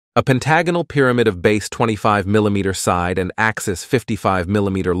A pentagonal pyramid of base 25 mm side and axis 55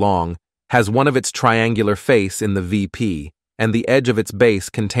 mm long has one of its triangular face in the VP, and the edge of its base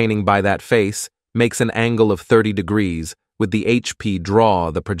containing by that face makes an angle of 30 degrees, with the HP draw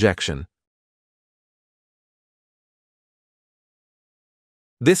the projection.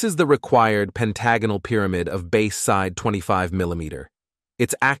 This is the required pentagonal pyramid of base side 25 mm.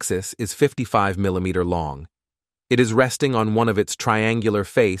 Its axis is 55 mm long. It is resting on one of its triangular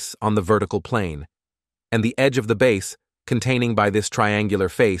face on the vertical plane, and the edge of the base, containing by this triangular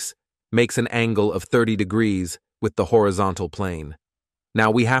face, makes an angle of 30 degrees with the horizontal plane.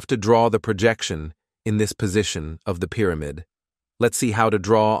 Now we have to draw the projection in this position of the pyramid. Let's see how to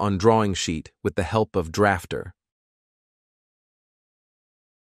draw on drawing sheet with the help of drafter.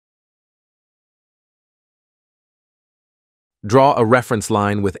 Draw a reference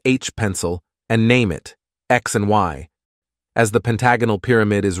line with H pencil and name it X and Y, as the pentagonal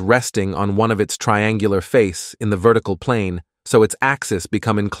pyramid is resting on one of its triangular face in the vertical plane, so its axis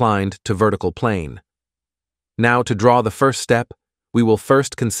become inclined to vertical plane. Now to draw the first step, we will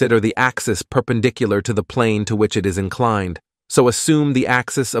first consider the axis perpendicular to the plane to which it is inclined, so assume the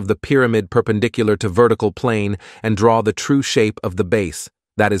axis of the pyramid perpendicular to vertical plane and draw the true shape of the base,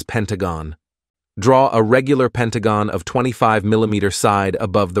 that is pentagon. Draw a regular pentagon of 25 mm side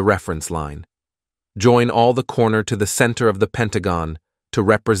above the reference line. Join all the corner to the center of the pentagon to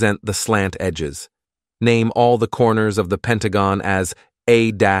represent the slant edges. Name all the corners of the pentagon as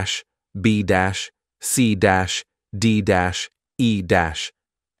A-, B-, C-, D-, E-,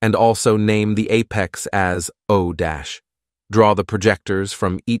 and also name the apex as O-. Draw the projectors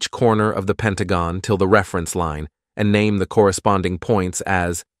from each corner of the pentagon till the reference line and name the corresponding points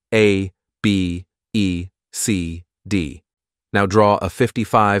as A, B, E, C, D. Now draw a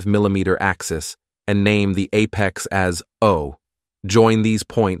 55 mm axis and name the apex as O. Join these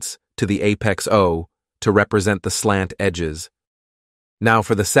points to the apex O to represent the slant edges. Now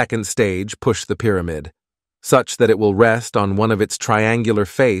for the second stage, push the pyramid, such that it will rest on one of its triangular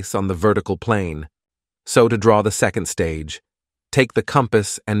face on the vertical plane. So to draw the second stage, take the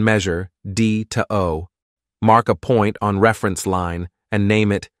compass and measure D to O. Mark a point on reference line and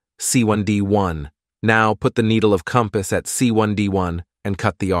name it C1D1. Now put the needle of compass at C1D1 and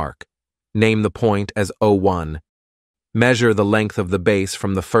cut the arc. Name the point as O1. Measure the length of the base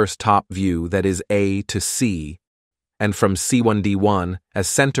from the first top view, that is A to C, and from C1D1 as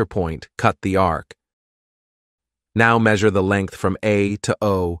center point, cut the arc. Now measure the length from A to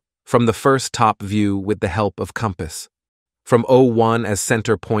O from the first top view with the help of compass. From O1 as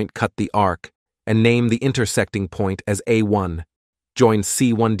center point, cut the arc, and name the intersecting point as A1. Join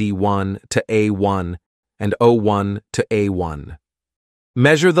C1D1 to A1 and O1 to A1.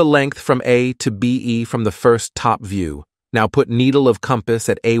 Measure the length from A to BE from the first top view. Now put needle of compass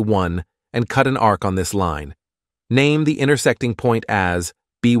at A1 and cut an arc on this line. Name the intersecting point as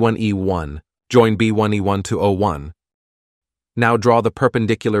B1E1. Join B1E1 to O1. Now draw the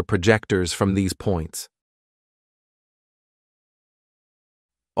perpendicular projectors from these points.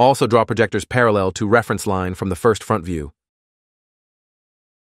 Also draw projectors parallel to reference line from the first front view.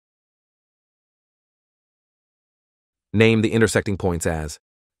 Name the intersecting points as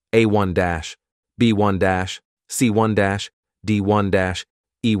A1-, B1-, C1-, D1-,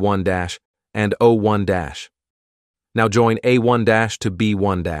 E1-, and O1-. Now join A1- to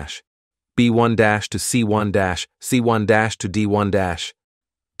B1-, B1- to C1-, C1- to D1-,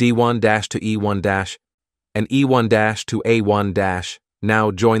 D1- to E1-, and E1- to A1-.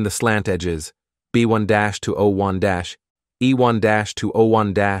 Now join the slant edges, B1- to O1-, E1- to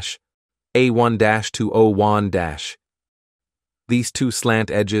O1-, A1- to O1-. These two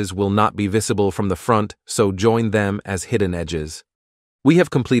slant edges will not be visible from the front, so join them as hidden edges. We have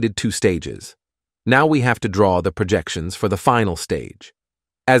completed two stages. Now we have to draw the projections for the final stage.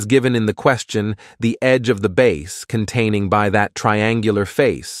 As given in the question, the edge of the base containing by that triangular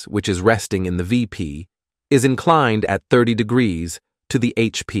face, which is resting in the VP, is inclined at 30 degrees to the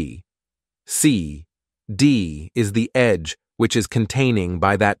HP. C, D is the edge which is containing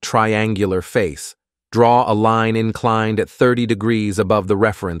by that triangular face. Draw a line inclined at 30 degrees above the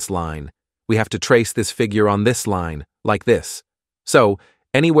reference line. We have to trace this figure on this line, like this. So,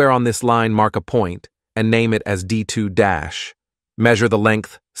 anywhere on this line, mark a point and name it as D2-. Measure the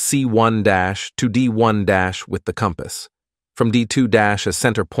length C1- to D1- with the compass. From D2- as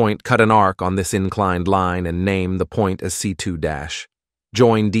center point, cut an arc on this inclined line and name the point as C2-.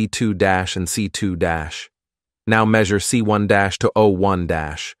 Join D2- and C2-. Now measure C1- to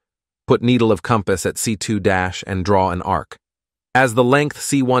O1-. Put needle of compass at C2- and draw an arc. As the length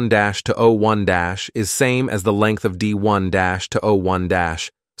C1- to O1- is same as the length of D1- to O1-,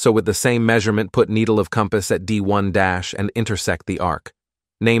 So with the same measurement, put needle of compass at D1- and intersect the arc.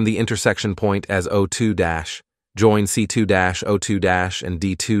 Name the intersection point as O2-. Join C2-O2- and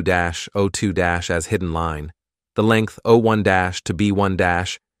D2-O2- as hidden line. The length O1- to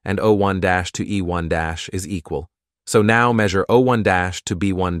B1- and O1- to E1- is equal. So now measure O1- to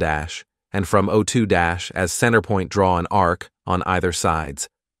B1- and from O2- as center point draw an arc on either sides.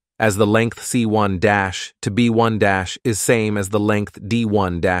 As the length C1- to B1- is same as the length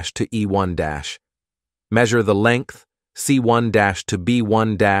D1- to E1-. Measure the length C1- to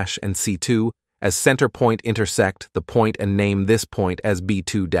B1- and C2 as center point intersect the point and name this point as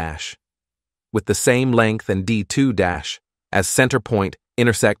B2-. With the same length and D2- as center point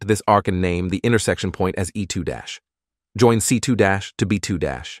intersect this arc and name the intersection point as E2-. Join C2- to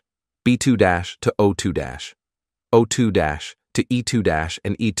B2-, B2- to O2-, O2- to E2-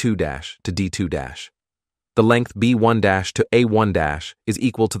 and E2- to D2-. The length B1- to A1- is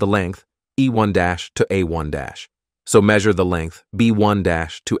equal to the length E1- to A1-. So measure the length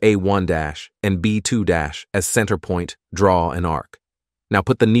B1- to A1- and B2- as center point, draw an arc. Now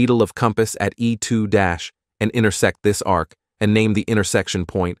put the needle of compass at E2- and intersect this arc and name the intersection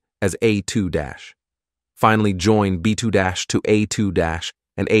point as A2-. Finally join B2- to A2-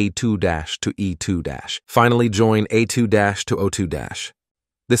 and A2- to E2-. Finally join A2- to O2-.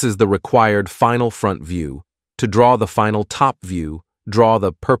 This is the required final front view. To draw the final top view, draw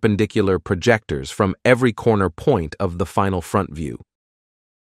the perpendicular projectors from every corner point of the final front view.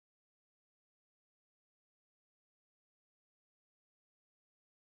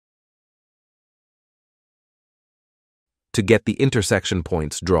 To get the intersection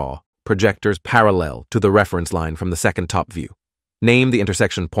points, draw projectors parallel to the reference line from the second top view. Name the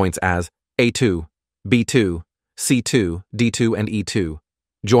intersection points as A2, B2, C2, D2, and E2.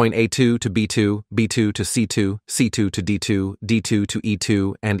 Join A2 to B2, B2 to C2, C2 to D2, D2 to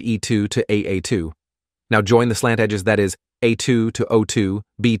E2, and E2 to AA2. Now join the slant edges, that is A2 to O2,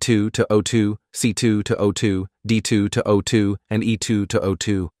 B2 to O2, C2 to O2, D2 to O2, and E2 to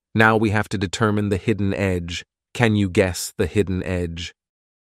O2. Now we have to determine the hidden edge. Can you guess the hidden edge?